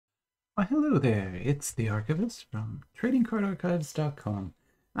Well, hello there, it's the Archivist from TradingCardArchives.com.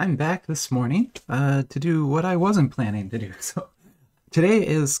 I'm back this morning to do what I wasn't planning to do. So today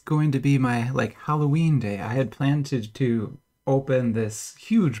is going to be my Halloween day. I had planned to open this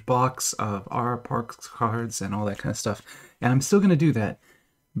huge box of R Parks cards and all that kind of stuff, and I'm still going to do that.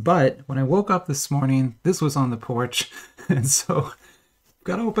 But when I woke up this morning, this was on the porch, and so I've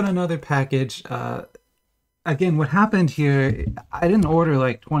got to open another package. Again, what happened here, I didn't order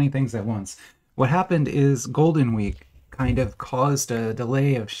like 20 things at once. What happened is Golden Week kind of caused a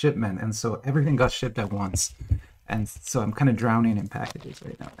delay of shipment, and so everything got shipped at once. And so I'm kind of drowning in packages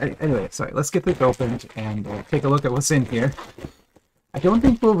right now. Anyway, sorry, let's get this opened and take a look at what's in here. I don't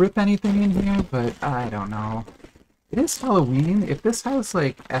think we'll rip anything in here, but I don't know. It is Halloween. If this has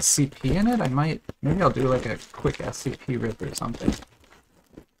like SCP in it, maybe I'll do like a quick SCP rip or something.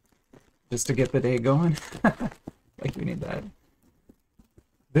 Just to get the day going. Like, we need that.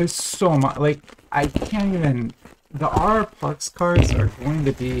 There's so much. Like, I can't even. The R Plus cards are going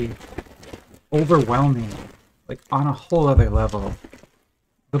to be overwhelming. Like, on a whole other level.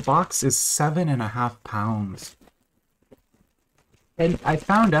 The box is 7.5 pounds. And I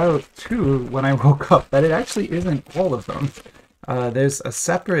found out, too, when I woke up, that it actually isn't all of them. There's a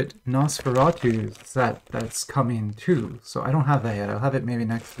separate Nosferatu set that's coming too, so I don't have that yet. I'll have it maybe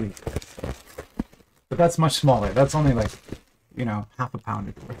next week. But that's much smaller. That's only like, half a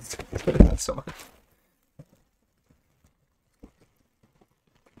pound worth. So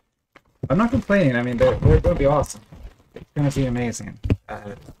I'm not complaining. I mean, they're going to be awesome. It's going to be amazing.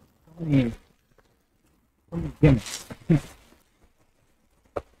 How many gimmicks?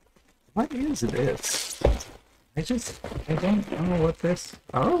 What is this? I don't know what this.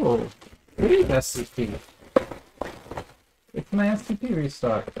 Oh, it is SCP. It's my SCP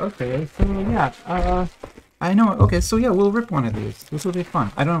restock. Okay, so yeah, I know. Okay, so yeah, we'll rip one of these. This will be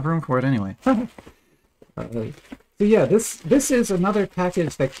fun. I don't have room for it anyway. So yeah, this is another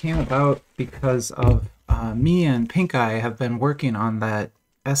package that came about because of me and Pink Eye have been working on that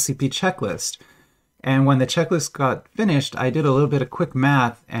SCP checklist. And when the checklist got finished, I did a little bit of quick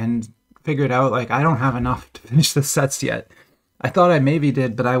math and figured out, like, I don't have enough to finish the sets yet. I thought I maybe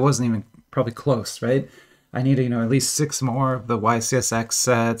did, but I wasn't even probably close, right? I need, at least 6 more of the YCSX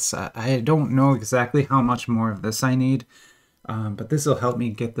sets. I don't know exactly how much more of this I need, but this will help me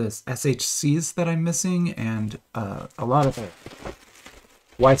get the SHCs that I'm missing and a lot of the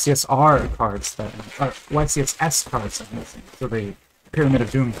YCSR cards YCSS cards that I'm missing. So the Pyramid of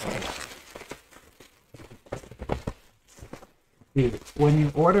Doom cards. When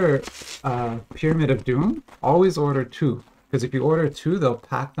you order Pyramid of Doom, always order 2. Because if you order 2, they'll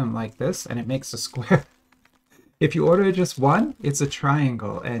pack them like this, and it makes a square. If you order just 1, it's a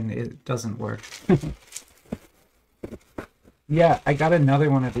triangle, and it doesn't work. Yeah, I got another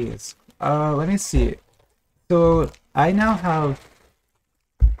one of these. Let me see. So I now have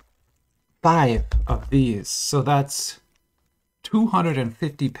 5 of these. So that's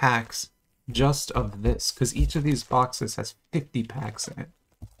 250 packs just of this, because each of these boxes has 50 packs in it.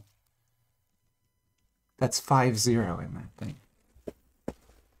 That's 50 in that thing.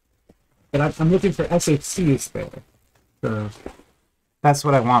 But I'm looking for SHCs there. So that's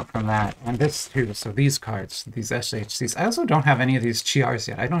what I want from that. And this too. So these cards, these SHCs. I also don't have any of these GRs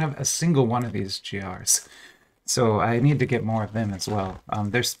yet. I don't have a single one of these GRs. So I need to get more of them as well.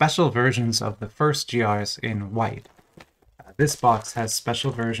 There's special versions of the first GRs in white. This box has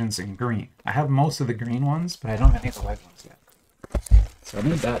special versions in green. I have most of the green ones, but I don't have any of the white ones yet. So I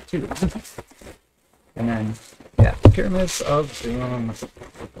need that too. And then, yeah, Pyramids of Doom.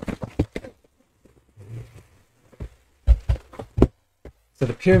 So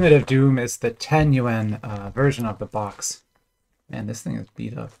the Pyramid of Doom is the 10 yuan version of the box. Man, this thing is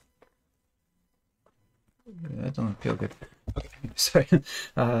beat up. That doesn't feel good. Okay, sorry.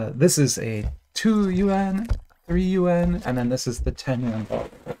 This is a 2 yuan, 3 yuan, and then this is the 10 yuan box.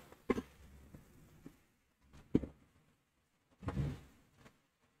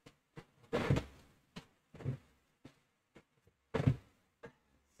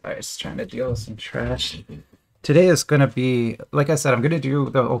 Sorry, just trying to deal with some trash. Today is going to be, like I said, I'm going to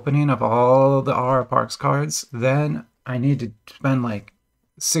do the opening of all the R Parks cards. Then I need to spend like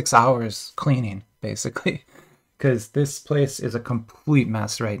 6 hours cleaning, basically. Because this place is a complete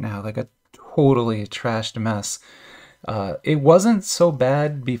mess right now. Like a totally trashed mess. It wasn't so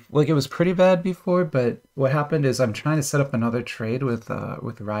bad, like it was pretty bad before, but what happened is I'm trying to set up another trade with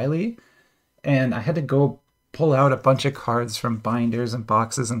Riley. And I had to go pull out a bunch of cards from binders and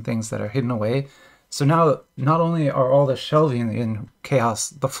boxes and things that are hidden away. So now, not only are all the shelving in chaos,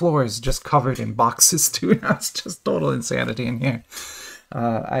 the floor is just covered in boxes too. Now it's just total insanity in here.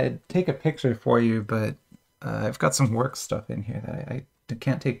 I'd take a picture for you, but I've got some work stuff in here that I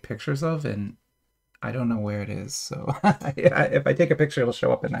can't take pictures of, and I don't know where it is. So if I take a picture, it'll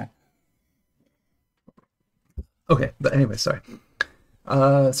show up in there. Okay, but anyway, sorry.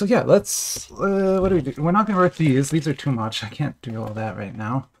 So yeah, let's, what do we do? We're not going to rip these. These are too much. I can't do all that right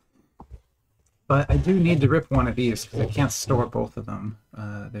now. But I do need to rip one of these because I can't store both of them.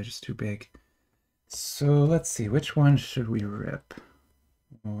 They're just too big. So let's see, which one should we rip?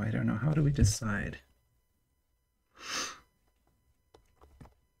 Oh, I don't know. How do we decide?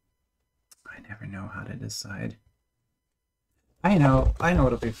 I never know how to decide. I know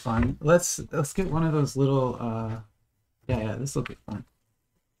it'll be fun. Let's get one of those little, yeah, this will be fun.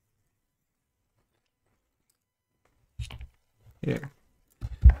 Here.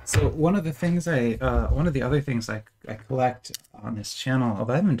 So one of the things one of the other things I collect on this channel,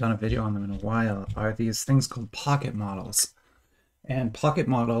 although I haven't done a video on them in a while, are these things called pocket models. And pocket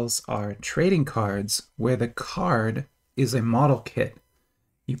models are trading cards where the card is a model kit.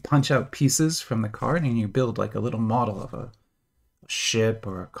 You punch out pieces from the card and you build like a little model of a ship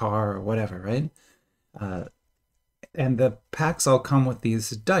or a car or whatever, right? And the packs all come with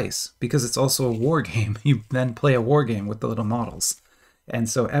these dice because it's also a war game. You then play a war game with the little models. And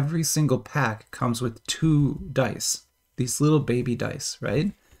so every single pack comes with 2 dice, these little baby dice,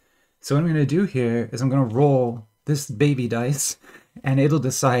 right? So what I'm going to do here is I'm going to roll this baby dice and it'll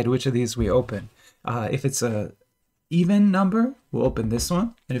decide which of these we open. If it's a even number, we'll open this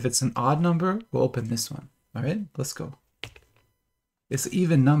one. And if it's an odd number, we'll open this one. All right, let's go. It's an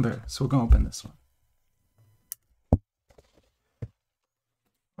even number, so we're going to open this one.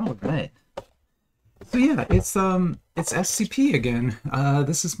 All right. So yeah, it's SCP again.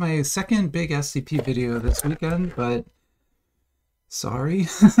 This is my second big SCP video this weekend, but sorry,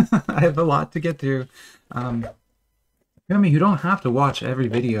 I have a lot to get through. I mean, you don't have to watch every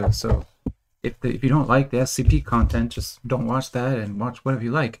video, so if you don't like the SCP content, just don't watch that and watch whatever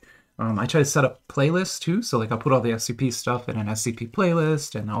you like. I try to set up playlists too, so like I'll put all the SCP stuff in an SCP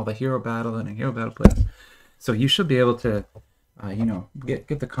playlist and all the hero battle in a hero battle playlist. So you should be able to, you know,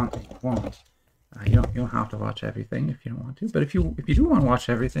 get the content you want. You don't have to watch everything if you don't want to, but if you do want to watch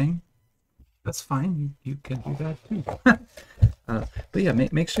everything, that's fine. You can do that too. But yeah,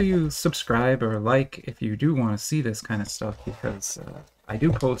 make sure you subscribe or like if you do want to see this kind of stuff, because I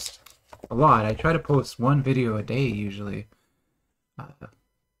do post a lot. I try to post 1 video a day usually,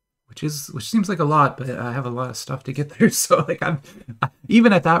 which seems like a lot, but I have a lot of stuff to get through. So like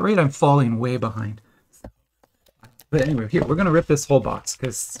even at that rate, I'm falling way behind. But anyway, here, we're going to rip this whole box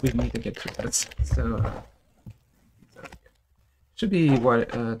because we need to get through this. So, should be,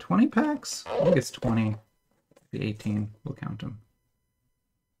 what, 20 packs? I think it's 20. Maybe 18. We'll count them.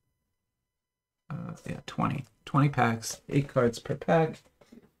 Yeah, 20. 20 packs, 8 cards per pack.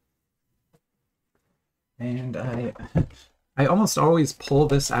 And I almost always pull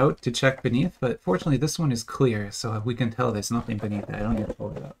this out to check beneath, but fortunately this one is clear, so we can tell there's nothing beneath it. I don't need to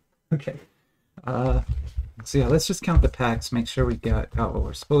pull it out. Okay. So yeah, let's just count the packs, make sure we got what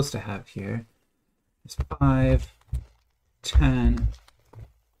we're supposed to have here. There's 5, 10,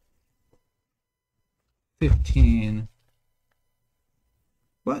 15.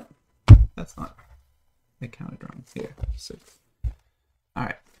 What? That's not, I counted wrong here. 6. All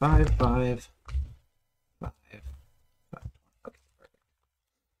right, 5, 5, 5, 5. Okay, perfect.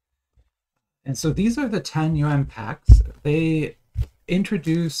 And so these are the 10 UM packs. They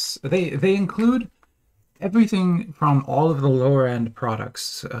include everything from all of the lower end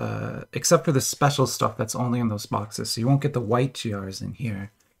products, except for the special stuff that's only in those boxes. So you won't get the white GRs in here.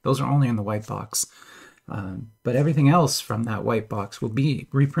 Those are only in the white box. But everything else from that white box will be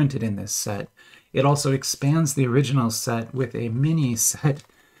reprinted in this set. It also expands the original set with a mini set,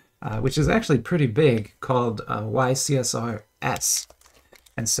 which is actually pretty big, called YCSRS.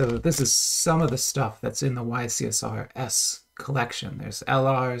 And so this is some of the stuff that's in the YCSRS collection. There's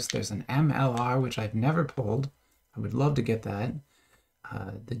LRs, there's an MLR, which I've never pulled. I would love to get that.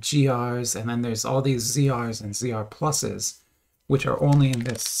 The GRs, and then there's all these ZRs and ZR pluses, which are only in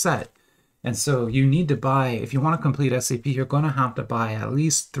this set. And so you need to buy, if you want to complete SCP, you're going to have to buy at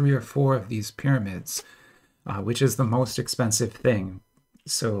least 3 or 4 of these pyramids, which is the most expensive thing.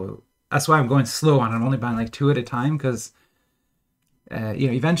 So that's why I'm going slow on it. I'm only buying like 2 at a time, because you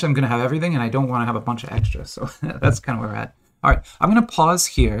know, eventually I'm going to have everything and I don't want to have a bunch of extras. So that's kind of where we're at. All right, I'm going to pause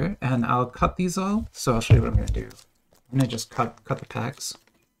here and I'll cut these all. So I'll show you what I'm going to do. I'm going to just cut the packs.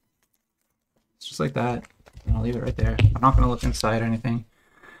 It's just like that. And I'll leave it right there. I'm not going to look inside or anything.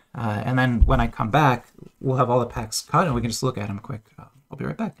 And then when I come back, we'll have all the packs cut and we can just look at them quick. I'll be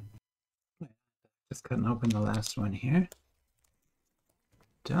right back. Just cutting open the last one here.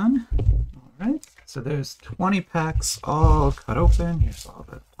 done. All right, so there's 20 packs all cut open. Here's all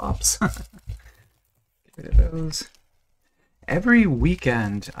the tops. Get rid of those. Every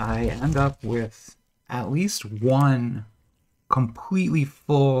weekend, I end up with at least one completely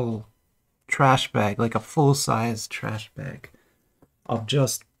full trash bag, like a full-size trash bag of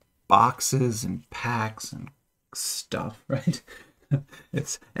just boxes and packs and stuff, right?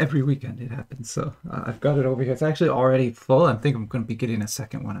 It's every weekend it happens. So I've got it over here. It's actually already full. I think I'm going to be getting a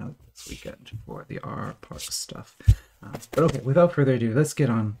second one out this weekend for the RR Park stuff. But okay, without further ado, let's get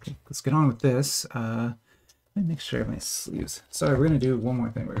on with this. Let me make sure my sleeves. Sorry, we're going to do one more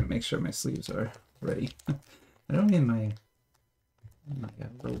thing. We're going to make sure my sleeves are ready. I don't need my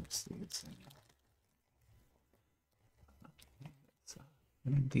robe sleeves. I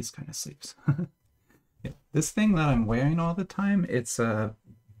need these kind of sleeves. Yeah, this thing that I'm wearing all the time, it's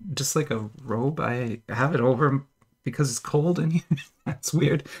just like a robe. I have it over because it's cold in here. That's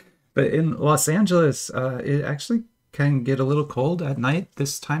weird. But in Los Angeles, it actually can get a little cold at night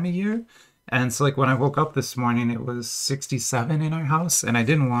this time of year. And so like when I woke up this morning, it was 67 in our house, and I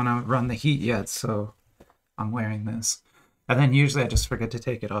didn't want to run the heat yet, so I'm wearing this. And then usually I just forget to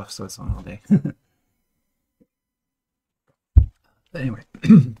take it off, so it's on all day. But anyway,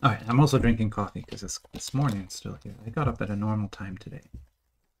 all right, I'm also drinking coffee because this morning it's still here. I got up at a normal time today.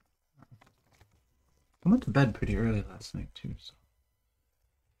 I went to bed pretty early last night too. So.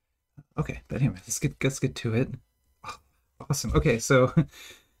 Okay, but anyway, let's get to it. Oh, awesome. Okay, so,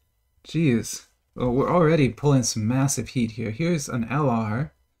 geez, well, we're already pulling some massive heat here. Here's an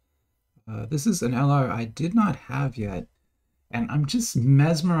LR. This is an LR I did not have yet, and I'm just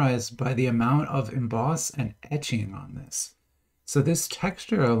mesmerized by the amount of emboss and etching on this. So this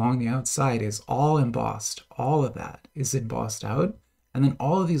texture along the outside is all embossed. All of that is embossed out. And then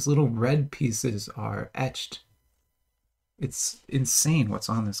all of these little red pieces are etched. It's insane what's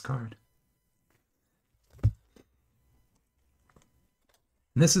on this card. And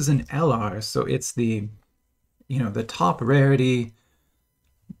this is an LR, so it's the, the top rarity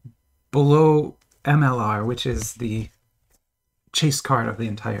below MLR, which is the chase card of the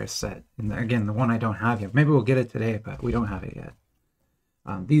entire set. And again, the one I don't have yet. Maybe we'll get it today, but we don't have it yet.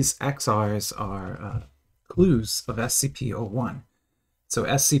 These XRs are clues of SCP-01. So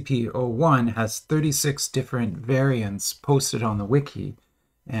SCP-01 has 36 different variants posted on the wiki,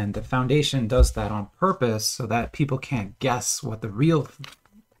 and the Foundation does that on purpose so that people can't guess what the real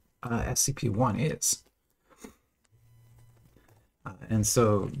SCP-1 is. And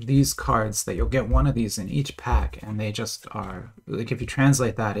so these cards, that you'll get one of these in each pack, and they just are, like, if you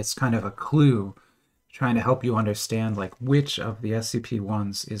translate that, it's kind of a clue trying to help you understand like which of the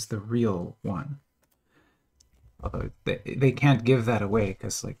SCP-1s is the real one. Although they can't give that away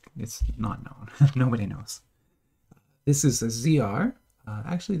because like it's not known. Nobody knows. This is a ZR.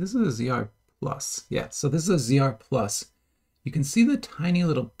 Actually, this is a ZR plus. Yeah, so this is a ZR plus. You can see the tiny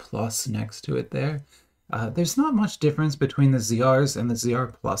little plus next to it there. There's not much difference between the ZRs and the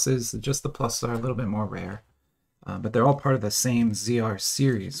ZR pluses. Just the pluses are a little bit more rare. But they're all part of the same ZR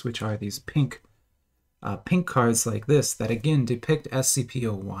series, which are these pink cards like this that again depict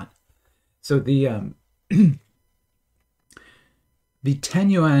SCP-01. So the the 10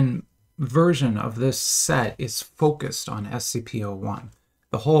 UN version of this set is focused on SCP-01.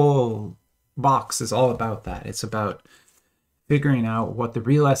 The whole box is all about that. It's about figuring out what the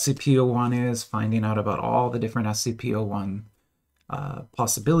real SCP-01 is, finding out about all the different SCP-01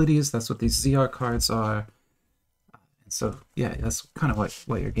 possibilities. That's what these ZR cards are. And so, yeah, that's kind of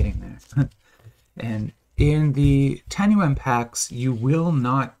what you're getting there. And in the 10 UN packs, you will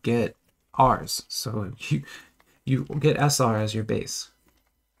not get Rs. So you get SR as your base.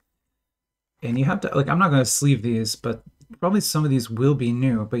 And you have to, like, I'm not going to sleeve these, but probably some of these will be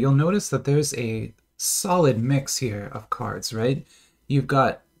new. But you'll notice that there's a solid mix here of cards, right? You've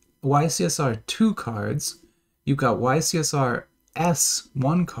got YCSR2 cards. You've got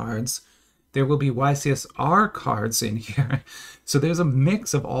YCSRS1 cards. There will be YCSR cards in here. So there's a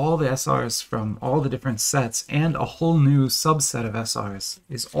mix of all the SRs from all the different sets, and a whole new subset of SRs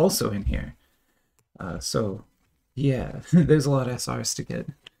is also in here. So yeah, there's a lot of SRs to get.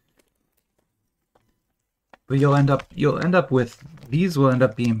 But you'll end up with, these will end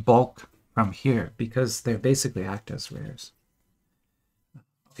up being bulk from here because they basically act as rares.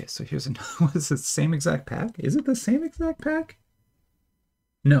 Okay, so here's another, what is it, same exact pack? Is it the same exact pack?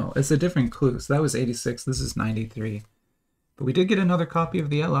 No, it's a different clue. So that was 86, this is 93. But we did get another copy of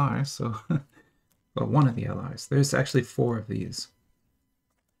the LR, so, well, one of the LRs. There's actually 4 of these.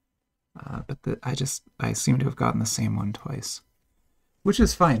 But I seem to have gotten the same one twice. which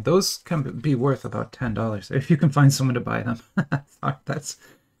is fine. Those can be worth about $10 if you can find someone to buy them. That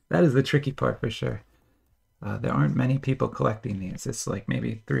is the tricky part for sure. There aren't many people collecting these. It's like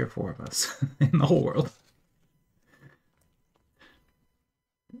maybe 3 or 4 of us in the whole world.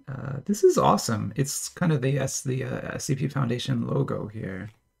 This is awesome. It's kind of the SCP Foundation logo here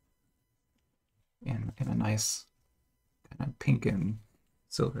in a nice kind of pink and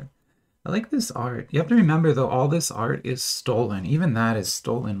silver. I like this art. You have to remember, though, all this art is stolen. Even that is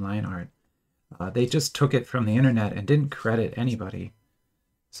stolen line art. They just took it from the internet and didn't credit anybody.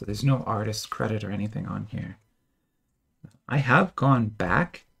 So there's no artist credit or anything on here. I have gone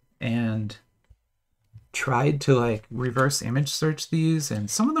back and tried to like reverse image search these, and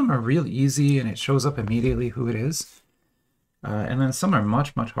some of them are real easy and it shows up immediately who it is. And then some are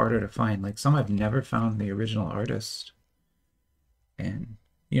much, much harder to find. Like some I've never found the original artist. And,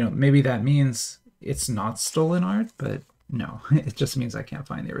 you know, maybe that means it's not stolen art, but no, it just means I can't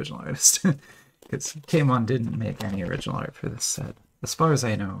find the original artist. Because Camon didn't make any original art for this set, as far as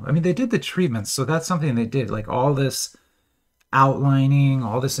I know. I mean, they did the treatments, so that's something they did. Like all this outlining,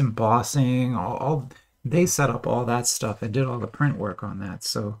 all this embossing, all they set up all that stuff and did all the print work on that.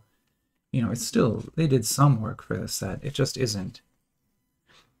 So, you know, it's still, they did some work for this set. It just isn't.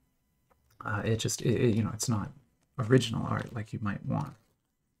 You know, it's not original art like you might want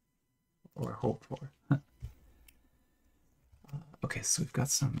or hope for. Okay, so we've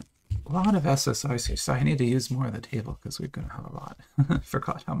got a lot of SSRs here. So I need to use more of the table because we're going to have a lot.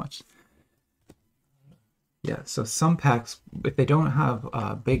 Forgot how much. Yeah, so some packs, if they don't have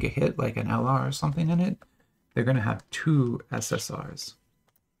a big hit like an LR or something in it, they're going to have 2 SSRs.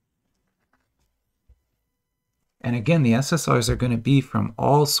 And again, the SSRs are going to be from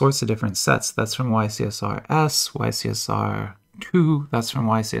all sorts of different sets. That's from YCSRS, YCSR2, that's from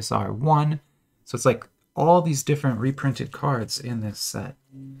YCSR1. So it's like all these different reprinted cards in this set.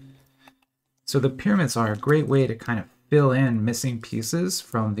 So the pyramids are a great way to kind of fill in missing pieces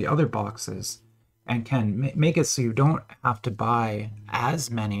from the other boxes and can make it so you don't have to buy as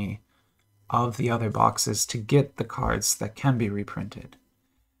many of the other boxes to get the cards that can be reprinted.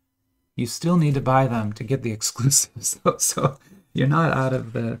 You still need to buy them to get the exclusives, though, so you're not out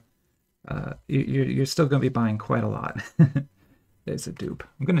of the... you're still going to be buying quite a lot. There's a dupe.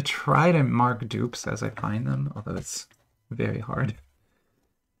 I'm going to try to mark dupes as I find them, although it's very hard.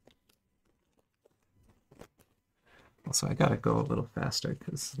 Also, I gotta go a little faster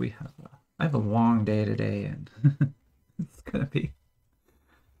because I have a long day today, and it's gonna be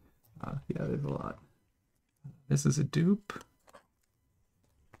yeah, there's a lot. This is a dupe.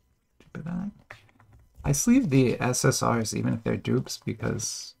 Dupe of that. I sleeve the SSRs even if they're dupes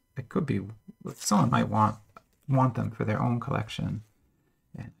because it could be someone might want them for their own collection,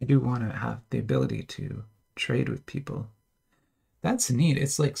 and I do want to have the ability to trade with people. That's neat.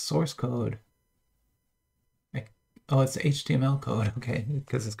 It's like source code. Oh, it's HTML code, okay,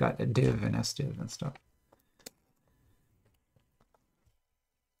 because it's got a div and sdiv and stuff.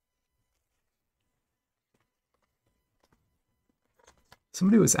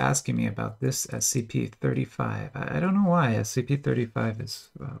 Somebody was asking me about this SCP-35. I don't know why SCP-35 is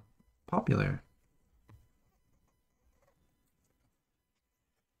popular.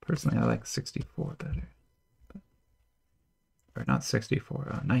 Personally, I like 64 better. Or not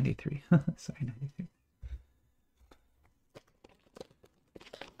 64, 93. Sorry, 93.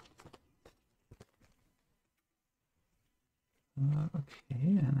 Okay,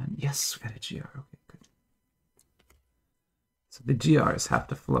 and then, yes, we got a GR. Okay, good. So the GRs have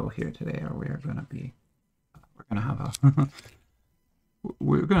to flow here today, or we're going to have a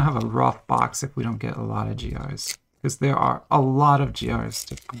we're going to have a rough box if we don't get a lot of GRs, because there are a lot of GRs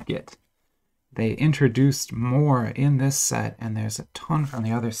to get. They introduced more in this set, and there's a ton from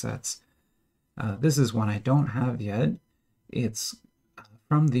the other sets. This is one I don't have yet. It's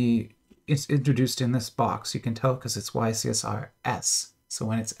it's introduced in this box. You can tell because it's YCSRS. So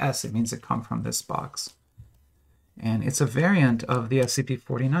when it's S, it means it comes from this box. And it's a variant of the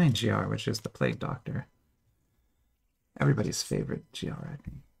SCP-49 GR, which is the Plague Doctor. Everybody's favorite GR, I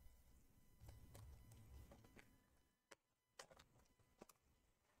think.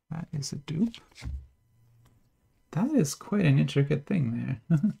 That is a dupe. That is quite an intricate thing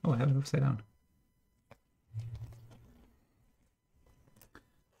there. Oh, I have it upside down.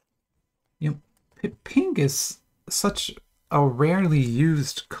 You know, pink is such a rarely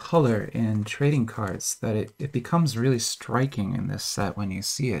used color in trading cards that it becomes really striking in this set when you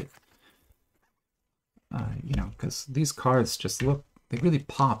see it. You know, because these cards just look, they really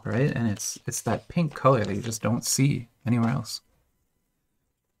pop, right? And it's that pink color that you just don't see anywhere else.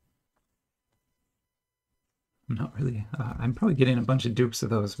 I'm not really, I'm probably getting a bunch of dupes of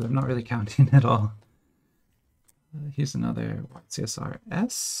those, but I'm not really counting at all. Here's another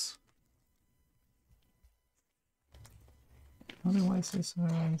YCSRS. Another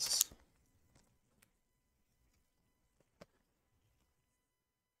YCSRS.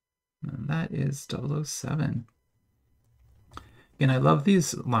 And that is 007. Again, I love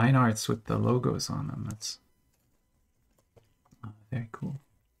these line arts with the logos on them. That's very cool.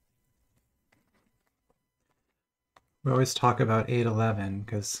 We always talk about 811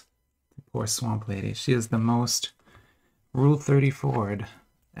 because poor Swamp Lady. She is the most Rule 34'd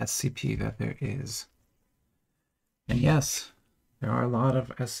SCP that there is. And yes, there are a lot of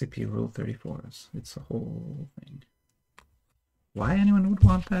SCP Rule 34s. It's a whole thing. Why anyone would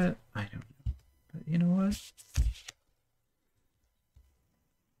want that, I don't know. But you know what?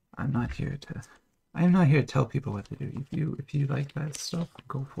 I'm not here to tell people what to do. If you like that stuff,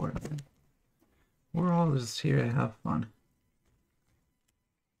 go for it. Man. We're all just here to have fun.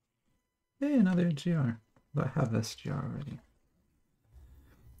 Hey, another GR. But I have this GR already.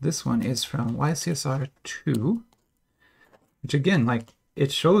 This one is from YCSR 2, which again, like,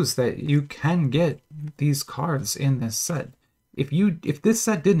 it shows that you can get these cards in this set. If this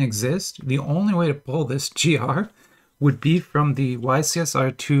set didn't exist, the only way to pull this GR would be from the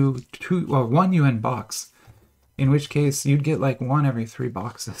YCSR 2 or 1 UN box, in which case you'd get like 1 every 3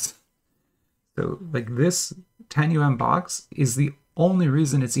 boxes. So like this 10 UN box is the only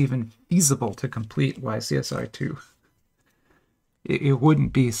reason it's even feasible to complete YCSR 2. It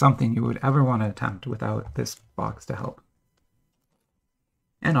wouldn't be something you would ever want to attempt without this box to help.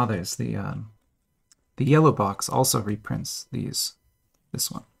 And others. The yellow box also reprints this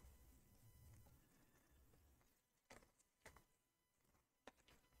one.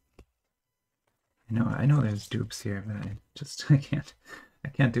 I know there's dupes here, but I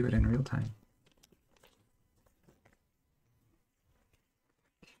can't do it in real time.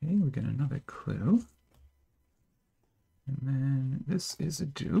 Okay, we get another clue. And then this is a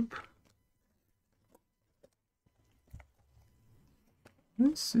dupe.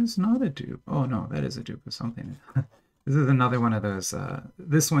 This is not a dupe. Oh no, that is a dupe of something. This is another one of those.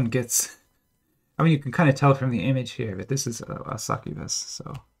 This one gets, I mean, you can kind of tell from the image here, but this is a succubus,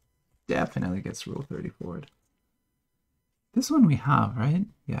 so definitely gets Rule 34'd. This one we have, right?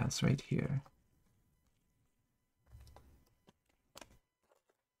 Yeah, it's right here.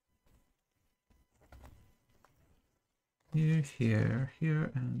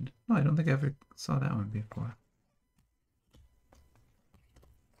 Here, and oh, I don't think I ever saw that one before.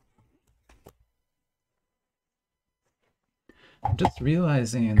 I'm just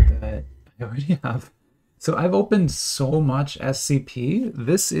realizing that I already have. So I've opened so much SCP.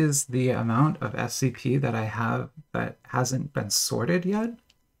 This is the amount of SCP that I have that hasn't been sorted yet.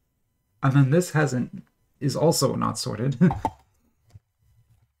 And then this is also not sorted.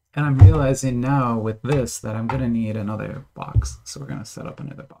 And I'm realizing now with this that I'm going to need another box. So we're going to set up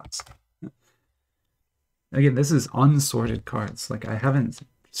another box. Again, this is unsorted cards. Like I haven't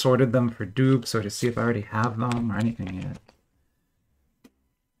sorted them for dupes or to see if I already have them or anything yet.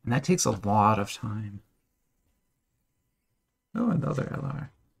 And that takes a lot of time. Oh, another LR.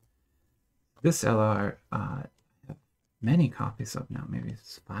 This LR, I have many copies of now. Maybe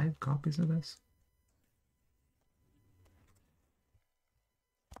it's 5 copies of this.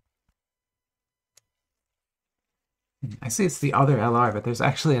 I say it's the other LR, but there's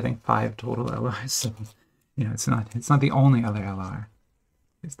actually, I think, 5 total LRs. So, you know, it's not the only other LR.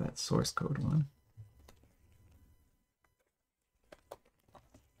 It's that source code one.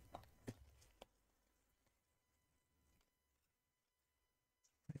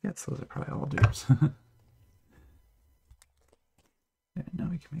 I guess those are probably all dupes. And now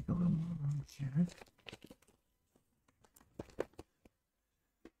we can make a little more room here.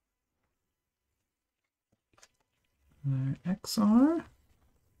 XR,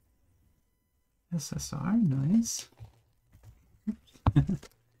 SSR, nice.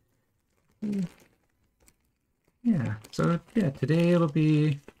 Yeah, so yeah, today it'll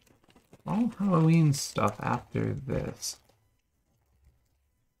be all Halloween stuff after this.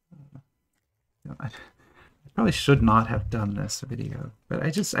 I probably should not have done this video, but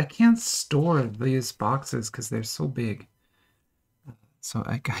I can't store these boxes because they're so big. So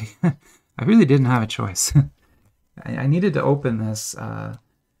I really didn't have a choice. I needed to open this. The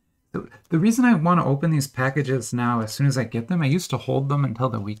reason I want to open these packages now as soon as I get them, I used to hold them until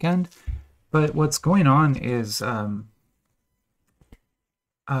the weekend, but what's going on is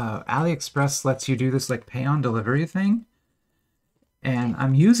AliExpress lets you do this like pay on delivery thing, and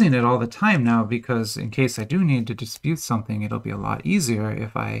I'm using it all the time now because in case I do need to dispute something, it'll be a lot easier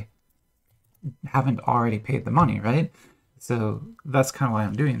if I haven't already paid the money, right? So that's kind of why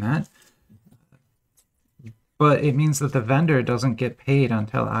I'm doing that. But it means that the vendor doesn't get paid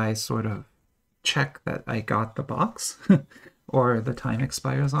until I sort of check that I got the box or the time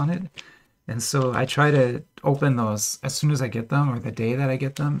expires on it. And so I try to open those as soon as I get them or the day that I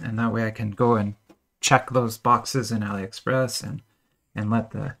get them, and that way I can go and check those boxes in AliExpress and let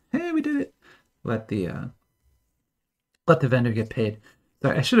the, hey, we did it, let the vendor get paid.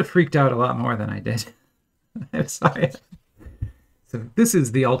 So I should have freaked out a lot more than I did. I'm sorry. So this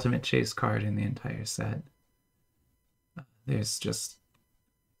is the ultimate chase card in the entire set. There's just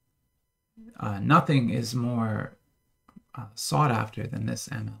nothing is more sought after than this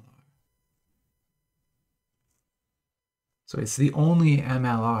MLR. So it's the only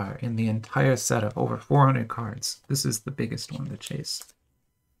MLR in the entire set of over 400 cards. This is the biggest one to chase.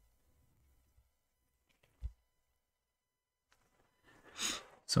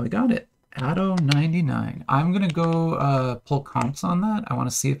 So we got it. Addo 99. I'm going to go pull comps on that. I want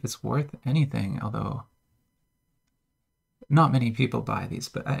to see if it's worth anything, although not many people buy these,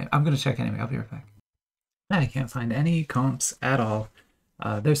 but I'm going to check anyway. I'll be right back. I can't find any comps at all.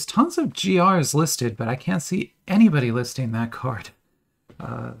 There's tons of GRs listed, but I can't see anybody listing that card.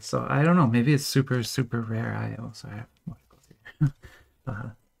 So I don't know. Maybe it's super, super rare. I also have more to go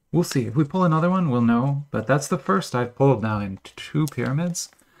through. We'll see. If we pull another one, we'll know. But that's the first I've pulled now in 2 pyramids.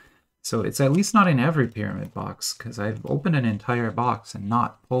 So it's at least not in every pyramid box, because I've opened an entire box and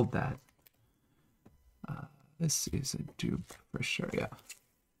not pulled that. This is a dupe for sure, yeah.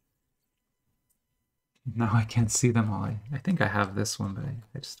 Now I can't see them all. I think I have this one, but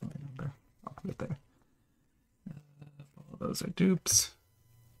I just don't remember. I'll put it there. All those are dupes.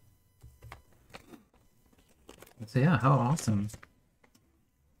 So yeah, how awesome.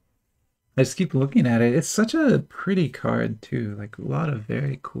 I just keep looking at it. It's such a pretty card too. Like a lot of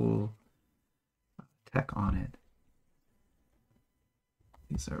very cool tech on it.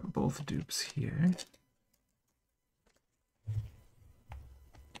 These are both dupes here.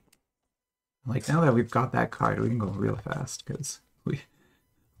 Like now that we've got that card, we can go real fast because we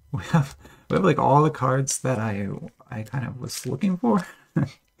have like all the cards that I kind of was looking for.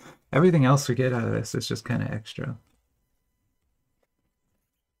 Everything else we get out of this is just kind of extra.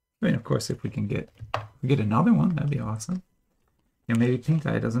 I mean, of course, if we get another one, that'd be awesome. You know, maybe Pink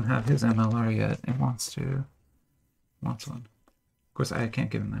Eye doesn't have his MLR yet and wants one. Of course, I can't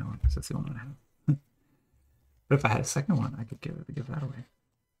give him that one because that's the only one I have. But if I had a second one, I could give that away.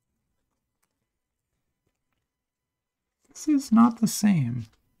 This is not the same.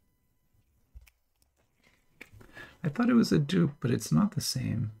 I thought it was a dupe, but it's not the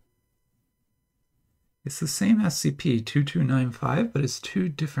same. It's the same SCP-2295, but it's 2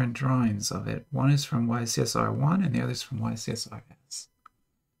 different drawings of it. One is from YCSR1 and the other is from YCSRS.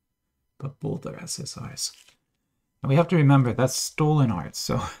 But both are SSRs. And we have to remember that's stolen art,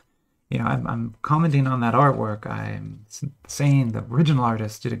 so you know, I'm commenting on that artwork. I'm saying the original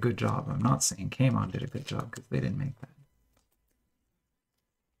artist did a good job. I'm not saying Camon did a good job because they didn't make that.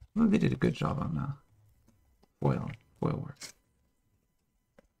 Well, they did a good job on the foil work.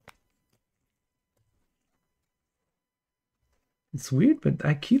 It's weird, but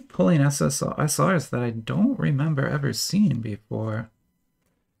I keep pulling SSRs that I don't remember ever seeing before.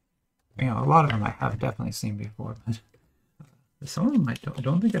 You know, a lot of them I have definitely seen before, but some of them I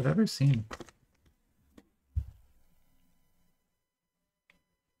don't think I've ever seen.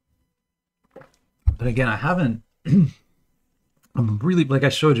 But again, I haven't... I'm really, like I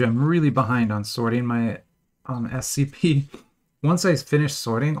showed you, I'm really behind on sorting my SCP. Once I finish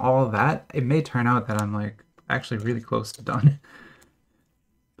sorting all of that, it may turn out that I'm like actually really close to done.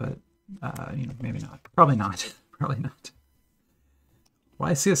 But, you know, maybe not. Probably not. Probably not.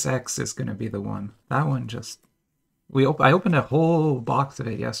 YCSX is going to be the one. That one just... I opened a whole box of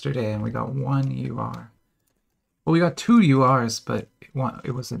it yesterday and we got 1 UR. Well, we got 2 URs, but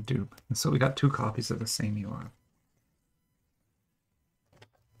it was a dupe. And so we got 2 copies of the same UR.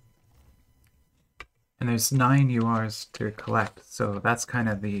 And there's 9 URs to collect, so that's kind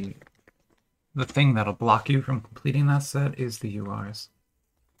of the thing that'll block you from completing that set is the URs.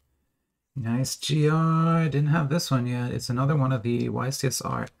 Nice GR. Didn't have this one yet. It's another one of the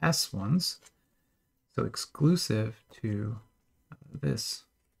YCSRS ones. So exclusive to this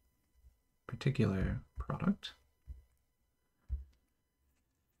particular product.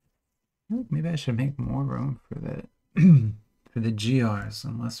 Maybe I should make more room for the for the GRs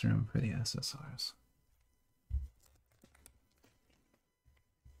and less room for the SSRs.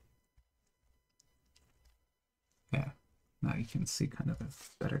 Yeah, now you can see kind of a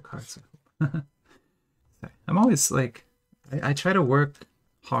better cards, I hope. I'm always like, I try to work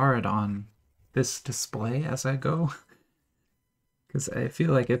hard on this display as I go, because I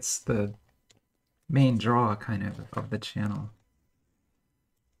feel like it's the main draw kind of the channel.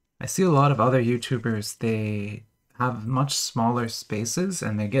 I see a lot of other YouTubers, they have much smaller spaces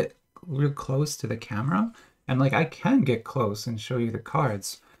and they get real close to the camera. And like I can get close and show you the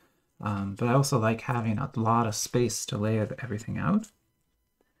cards, but I also like having a lot of space to lay everything out.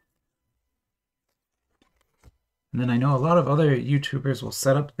 And then I know a lot of other YouTubers will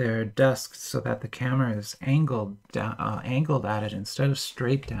set up their desks so that the camera is angled at it instead of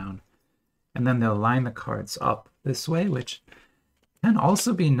straight down. And then they'll line the cards up this way, which can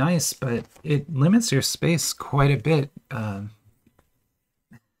also be nice, but it limits your space quite a bit.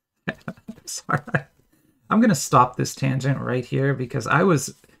 Sorry. I'm going to stop this tangent right here because I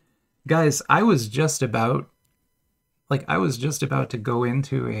was just about to go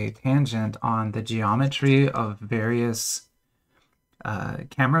into a tangent on the geometry of various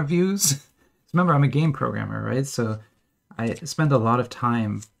camera views. Remember, I'm a game programmer, right? So I spend a lot of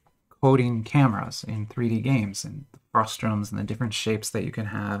time coding cameras in 3D games and the frusтрums and the different shapes that you can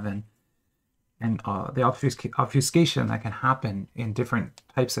have and the obfuscation that can happen in different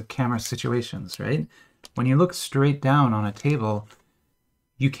types of camera situations, right? When you look straight down on a table,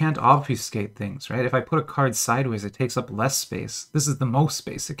 you can't obfuscate things, right? If I put a card sideways, it takes up less space. This is the most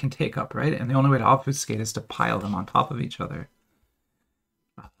space it can take up, right? And the only way to obfuscate is to pile them on top of each other.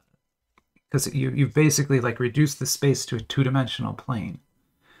 Because you've basically like reduced the space to a two-dimensional plane.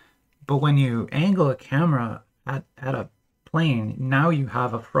 But when you angle a camera at a plane, now you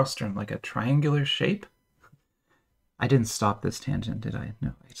have a frustrum, like a triangular shape. I didn't stop this tangent, did I?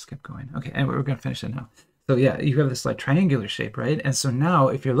 No, I just kept going. Okay, and we're going to finish it now. So yeah, you have this like triangular shape, right? And so now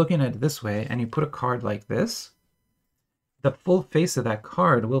if you're looking at it this way and you put a card like this, the full face of that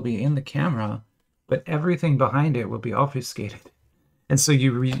card will be in the camera, but everything behind it will be obfuscated. And so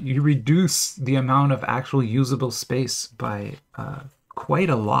you reduce the amount of actual usable space by quite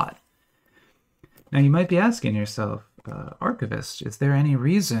a lot. Now you might be asking yourself, Archivist, is there any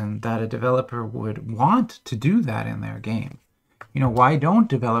reason that a developer would want to do that in their game? You know, why don't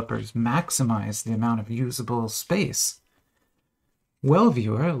developers maximize the amount of usable space? Well,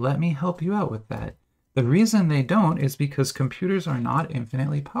 viewer, let me help you out with that. The reason they don't is because computers are not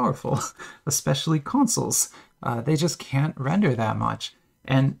infinitely powerful, especially consoles. They just can't render that much.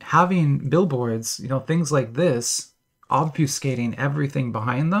 And having billboards, you know, things like this, obfuscating everything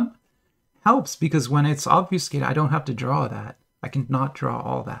behind them, helps because when it's obfuscated, I don't have to draw that. I can not draw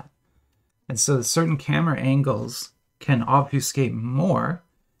all that. And so certain camera angles can obfuscate more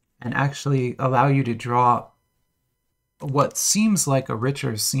and actually allow you to draw what seems like a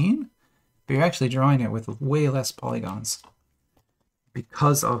richer scene, but you're actually drawing it with way less polygons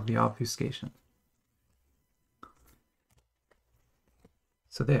because of the obfuscation.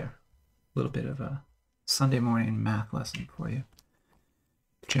 So there, a little bit of a Sunday morning math lesson for you.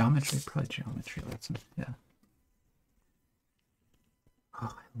 Geometry, probably geometry lesson, yeah.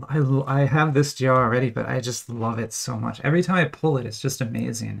 Oh, I have this GR already, but I just love it so much. Every time I pull it, it's just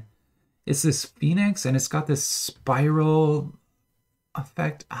amazing. It's this Phoenix, and it's got this spiral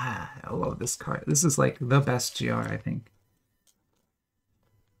effect. Ah, I love this card. This is like the best GR, I think.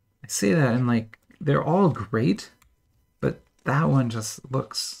 I say that, and like, they're all great, but that one just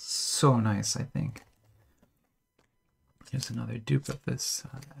looks so nice, I think. Here's another dupe of this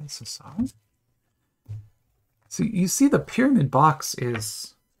SSR. So you see the pyramid box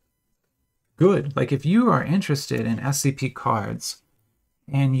is good. Like if you are interested in SCP cards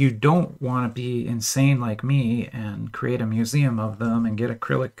and you don't want to be insane like me and create a museum of them and get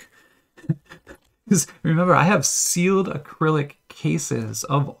acrylic. Because remember, I have sealed acrylic cases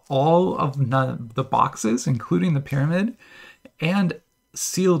of all of the boxes, including the pyramid, and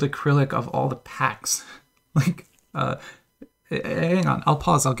sealed acrylic of all the packs. Like, hang on, I'll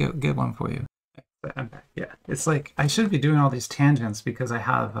pause. I'll get one for you. I'm back. Yeah, it's like I should be doing all these tangents because I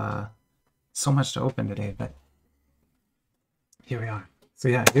have so much to open today. But here we are. So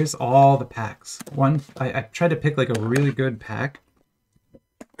yeah, here's all the packs. I tried to pick like a really good pack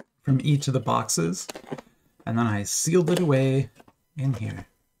from each of the boxes, and then I sealed it away in here.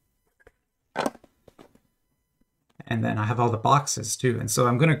 And then I have all the boxes too. And so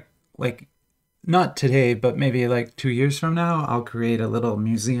I'm gonna, like, not today, but maybe like 2 years from now, I'll create a little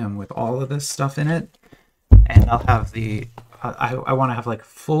museum with all of this stuff in it. And I'll have the, I want to have like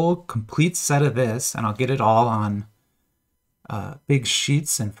full, complete set of this, and I'll get it all on big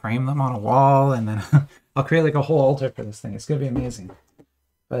sheets and frame them on a wall. And then I'll create like a whole altar for this thing. It's going to be amazing.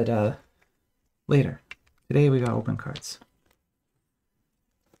 But later. Today we got open cards.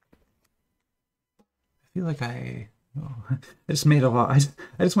 I feel like I Oh, I just made a lot. I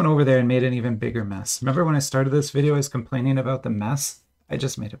just went over there and made an even bigger mess. Remember when I started this video, I was complaining about the mess? I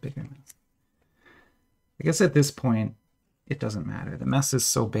just made a bigger mess. I guess at this point, it doesn't matter. The mess is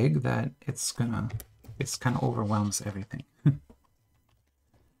so big that it's kind of overwhelms everything.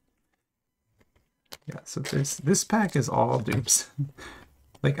 Yeah, so this pack is all dupes.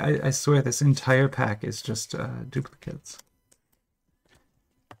 Like, I swear this entire pack is just duplicates.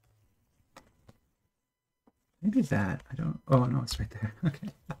 Maybe that. I don't... Oh, no, it's right there. Okay.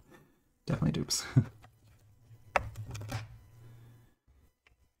 Definitely dupes.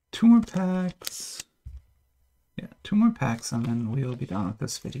 2 more packs. Yeah, 2 more packs and then we'll be done with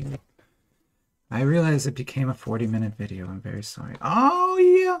this video. I realize it became a 40-minute video. I'm very sorry. Oh,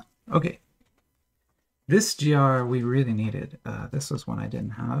 yeah! Okay. This GR we really needed. This was one I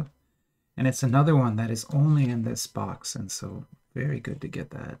didn't have. And it's another one that is only in this box, and so very good to get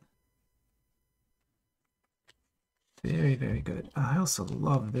that. Very, very good. I also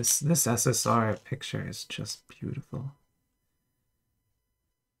love this. This SSR picture is just beautiful.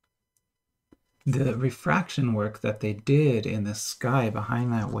 The refraction work that they did in the sky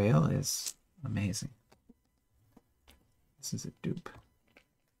behind that whale is amazing. This is a dupe.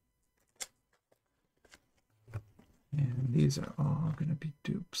 And these are all going to be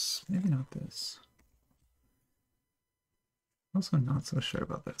dupes. Maybe not this. Also not so sure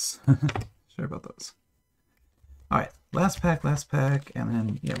about this. Sure about those. All right, last pack, and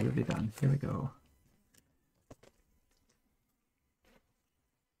then, yeah, we'll be done. Here we go.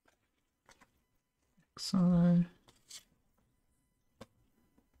 XR.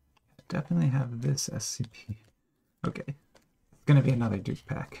 Definitely have this SCP. Okay, it's gonna be another dupe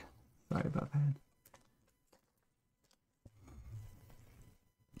pack. Sorry about that.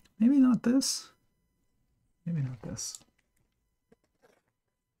 Maybe not this. Maybe not this.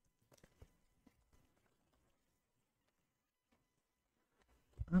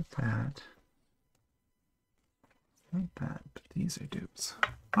 Not that. Not that, but these are dupes.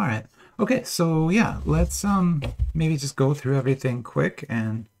 All right. Okay, so yeah, let's maybe just go through everything quick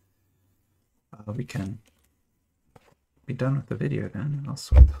and we can be done with the video then. I'll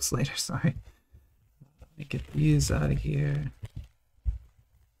sort those later, sorry. Let me get these out of here.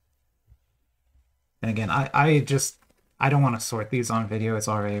 And again, I don't want to sort these on video. It's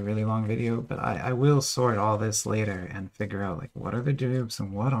already a really long video, but I will sort all this later and figure out like what are the dupes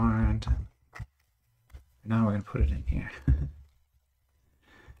and what aren't. Now we're going to put it in here.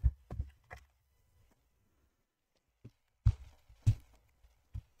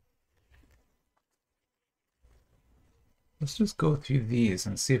 Let's just go through these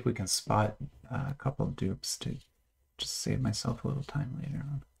and see if we can spot a couple of dupes to just save myself a little time later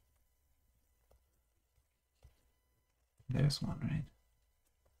on. There's one, right?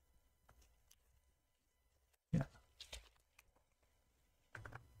 Yeah.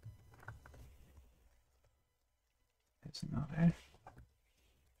 There's another.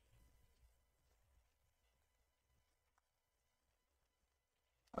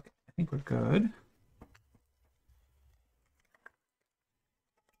 Okay, I think we're good.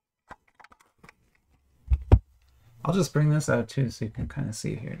 I'll just bring this out too so you can kind of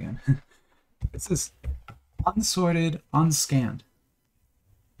see it here again. It says unsorted, unscanned.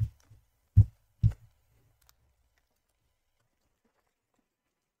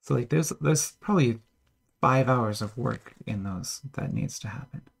 So like there's probably 5 hours of work in those that needs to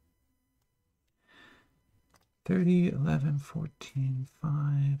happen. 30, 11, 14, 5,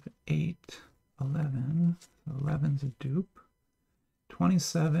 8, 11. 11's a dupe.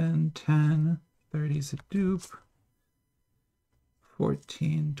 27, 10, 30's a dupe.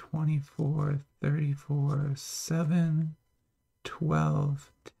 14, 24, 34, 7,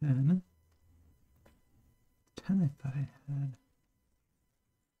 12, 10. 10 I thought I had.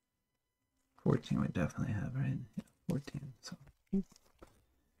 14 we definitely have, right? Yeah, 14. So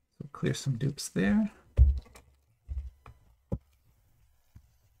clear some dupes there.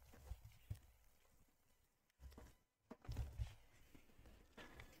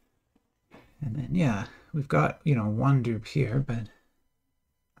 And then, yeah, we've got, you know, one dupe here, but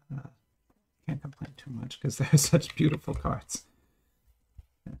can't complain too much because they're such beautiful cards.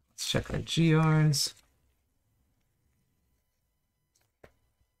 Let's check our GRs.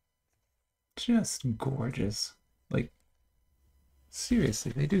 Just gorgeous. Like,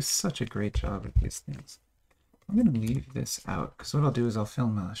 seriously, they do such a great job with these things. I'm going to leave this out because what I'll do is I'll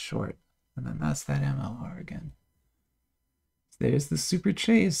film a short, and then that's that MLR again. There's the Super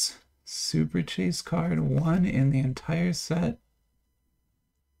Chase. Super Chase card, one in the entire set.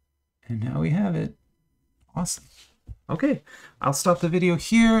 And now we have it. Awesome. Okay, I'll stop the video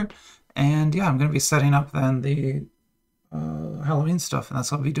here. And yeah, I'm going to be setting up then the Halloween stuff, and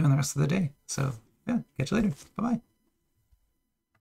that's what I'll be doing the rest of the day. So yeah, catch you later. Bye bye.